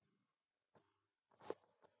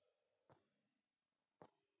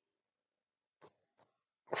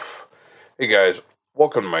Hey guys,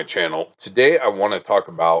 welcome to my channel. Today I want to talk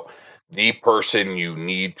about the person you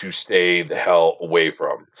need to stay the hell away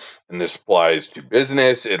from. And this applies to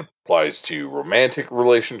business, it applies to romantic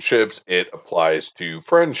relationships, it applies to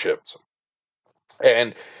friendships.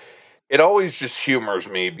 And it always just humors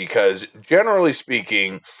me because generally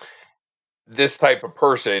speaking, this type of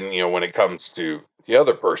person, when it comes to the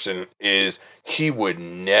other person, is he would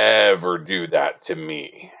never do that to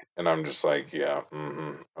me. And I'm just like, yeah,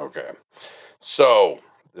 okay. So,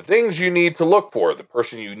 the things you need to look for, the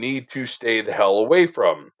person you need to stay the hell away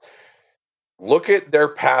from. Look at their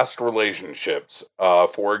past relationships.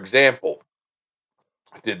 For example,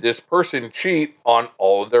 did this person cheat on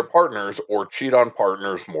all of their partners or cheat on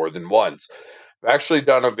partners more than once? I've actually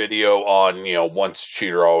done a video on, once a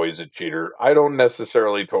cheater, always a cheater. I don't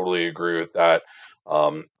necessarily totally agree with that.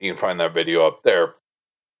 You can find that video up there.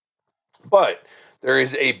 But there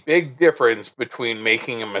is a big difference between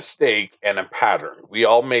making a mistake and a pattern. We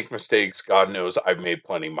all make mistakes. God knows I've made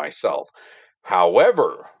plenty myself.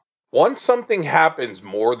 However, once something happens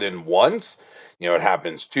more than once, it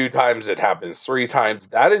happens 2 times, it happens 3 times,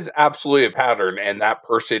 that is absolutely a pattern. And that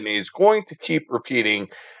person is going to keep repeating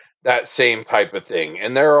that same type of thing.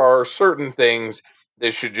 And there are certain things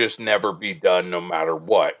that should just never be done no matter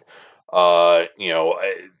what. Uh, you know,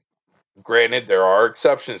 Granted, there are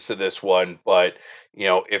exceptions to this one, but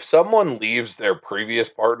if someone leaves their previous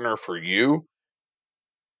partner for you,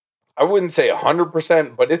 I wouldn't say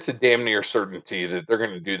 100%, but it's a damn near certainty that they're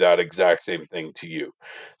going to do that exact same thing to you.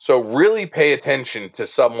 So really pay attention to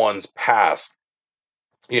someone's past.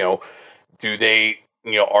 You know, do they,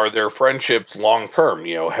 are their friendships long term?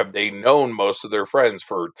 Have they known most of their friends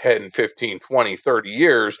for 10, 15, 20, 30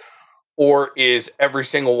 years? Or is every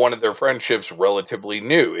single one of their friendships relatively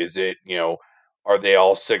new? Is it, are they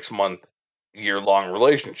all 6 month, year long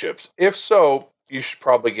relationships? If so, you should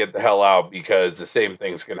probably get the hell out because the same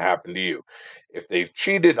thing's going to happen to you. If they've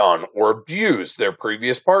cheated on or abused their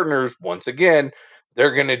previous partners, once again,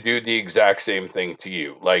 they're going to do the exact same thing to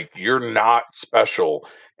you. Like, you're not special.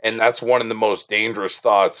 And that's one of the most dangerous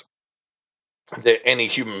thoughts that any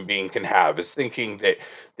human being can have, is thinking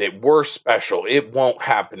that we're special. It won't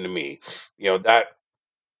happen to me. That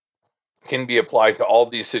can be applied to all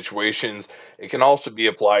these situations. It can also be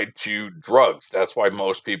applied to drugs. That's why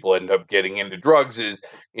most people end up getting into drugs is,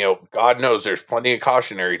 God knows there's plenty of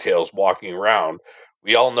cautionary tales walking around.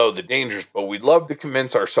 We all know the dangers, but we love to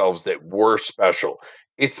convince ourselves that we're special.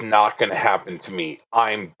 It's not going to happen to me.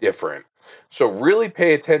 I'm different. So really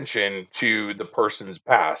pay attention to the person's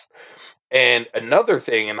past. And another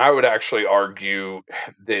thing, and I would actually argue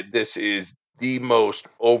that this is the most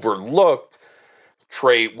overlooked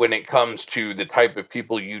trait when it comes to the type of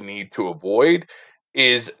people you need to avoid,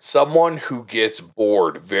 is someone who gets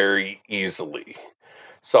bored very easily.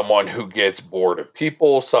 Someone who gets bored of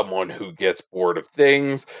people, someone who gets bored of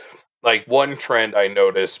things. Like, one trend I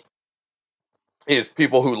notice is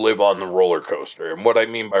people who live on the roller coaster. And what I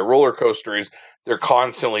mean by roller coaster is they're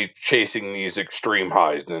constantly chasing these extreme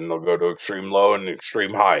highs, and then they'll go to extreme low and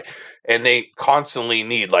extreme high. And they constantly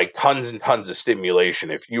need like tons and tons of stimulation.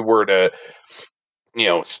 If you were to,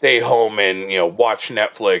 stay home and, watch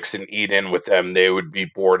Netflix and eat in with them, they would be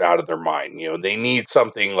bored out of their mind. They need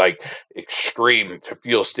something like extreme to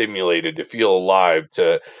feel stimulated, to feel alive,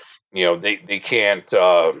 to, they can't,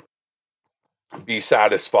 be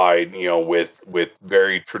satisfied, with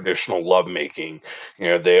very traditional lovemaking.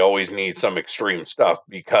 They always need some extreme stuff,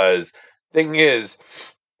 because thing is,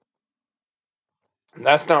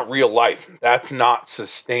 that's not real life. That's not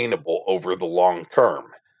sustainable over the long term.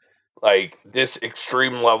 Like, this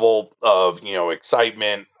extreme level of,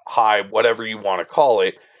 excitement, high, whatever you want to call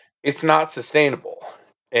it, it's not sustainable.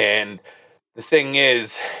 And the thing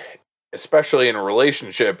is, especially in a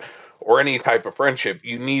relationship or any type of friendship,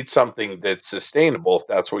 you need something that's sustainable if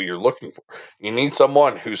that's what you're looking for. You need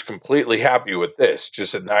someone who's completely happy with this,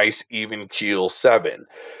 just a nice, even keel 7.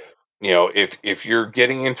 If you're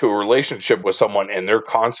getting into a relationship with someone and they're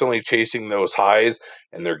constantly chasing those highs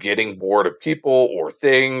and they're getting bored of people or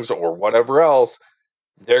things or whatever else,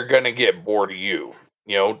 they're going to get bored of you.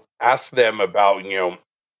 Ask them about,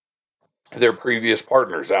 their previous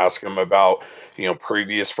partners. Ask them about,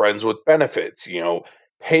 previous friends with benefits.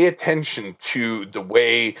 Pay attention to the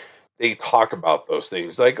way they talk about those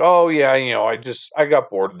things. Like, oh yeah, I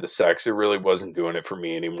got bored of the sex. It really wasn't doing it for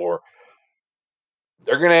me anymore.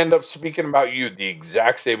 They're going to end up speaking about you the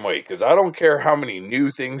exact same way, because I don't care how many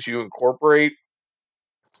new things you incorporate.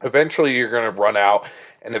 Eventually you're going to run out,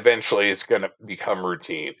 and eventually it's going to become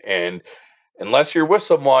routine. And unless you're with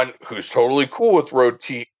someone who's totally cool with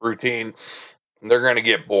routine, they're going to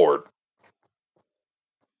get bored.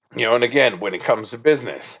 And again, when it comes to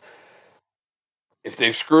business, if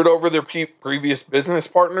they've screwed over their previous business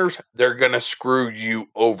partners, they're going to screw you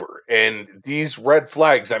over. And these red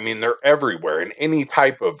flags, I mean, they're everywhere in any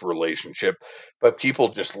type of relationship, but people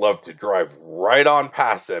just love to drive right on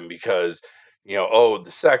past them because, oh,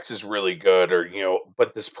 the sex is really good, or,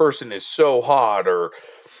 but this person is so hot, or,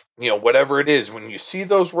 whatever it is. When you see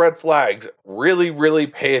those red flags, really, really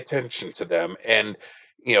pay attention to them. And,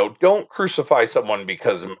 don't crucify someone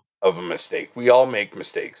because of a mistake. We all make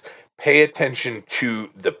mistakes. Pay attention to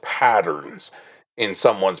the patterns in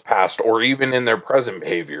someone's past or even in their present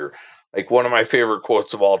behavior. Like one of my favorite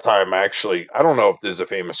quotes of all time, actually, I don't know if this is a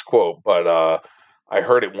famous quote, but I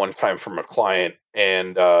heard it one time from a client.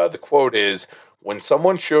 And the quote is, when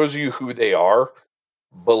someone shows you who they are,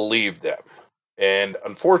 believe them. And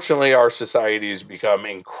unfortunately, our society has become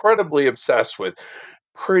incredibly obsessed with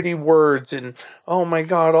pretty words and, oh my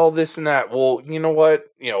God, all this and that. Well, you know what?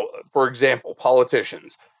 For example,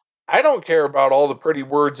 politicians. I don't care about all the pretty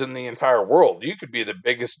words in the entire world. You could be the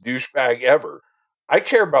biggest douchebag ever. I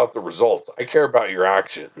care about the results. I care about your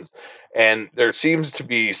actions. And there seems to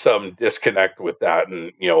be some disconnect with that.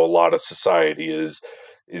 And, a lot of society is,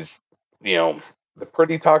 you know, the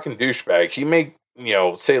pretty talking douchebag. He may,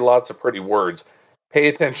 say lots of pretty words. Pay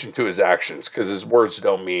attention to his actions because his words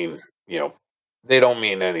don't mean, they don't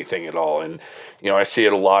mean anything at all. And, I see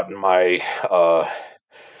it a lot in my,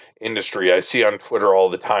 industry. I see on Twitter all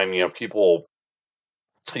the time, people,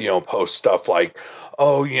 post stuff like,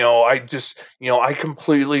 oh, I just, I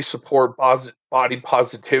completely support body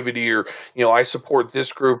positivity, or, I support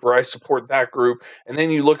this group or I support that group. And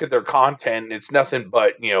then you look at their content and it's nothing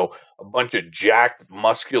but, a bunch of jacked,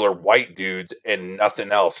 muscular white dudes and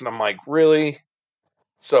nothing else. And I'm like, really?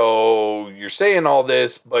 So you're saying all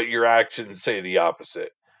this, but your actions say the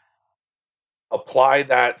opposite. Apply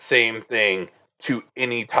that same thing to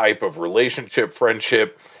any type of relationship,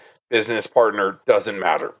 friendship, business partner, doesn't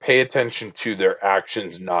matter. Pay attention to their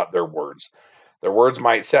actions, not their words. Their words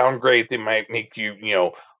might sound great. They might make you,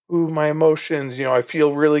 ooh, my emotions, I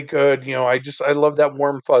feel really good. I love that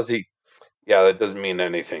warm fuzzy. Yeah, that doesn't mean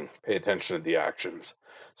anything. Pay attention to the actions.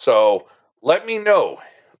 So let me know,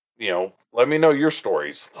 let me know your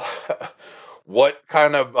stories. What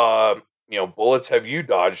kind of, bullets have you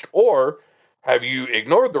dodged, or have you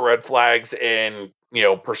ignored the red flags and,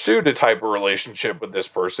 pursued a type of relationship with this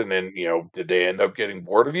person and, did they end up getting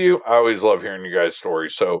bored of you? I always love hearing you guys'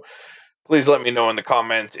 stories. So please let me know in the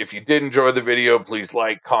comments. If you did enjoy the video, please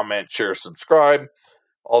like, comment, share, subscribe,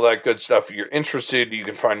 all that good stuff. If you're interested, you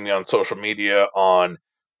can find me on social media on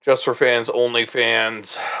Just for Fans, Only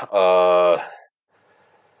Fans,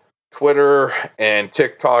 Twitter and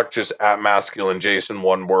TikTok, just at Masculine Jason,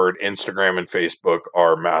 one word. Instagram and Facebook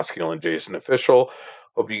are Masculine Jason Official.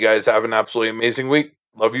 Hope you guys have an absolutely amazing week.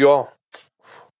 Love you all.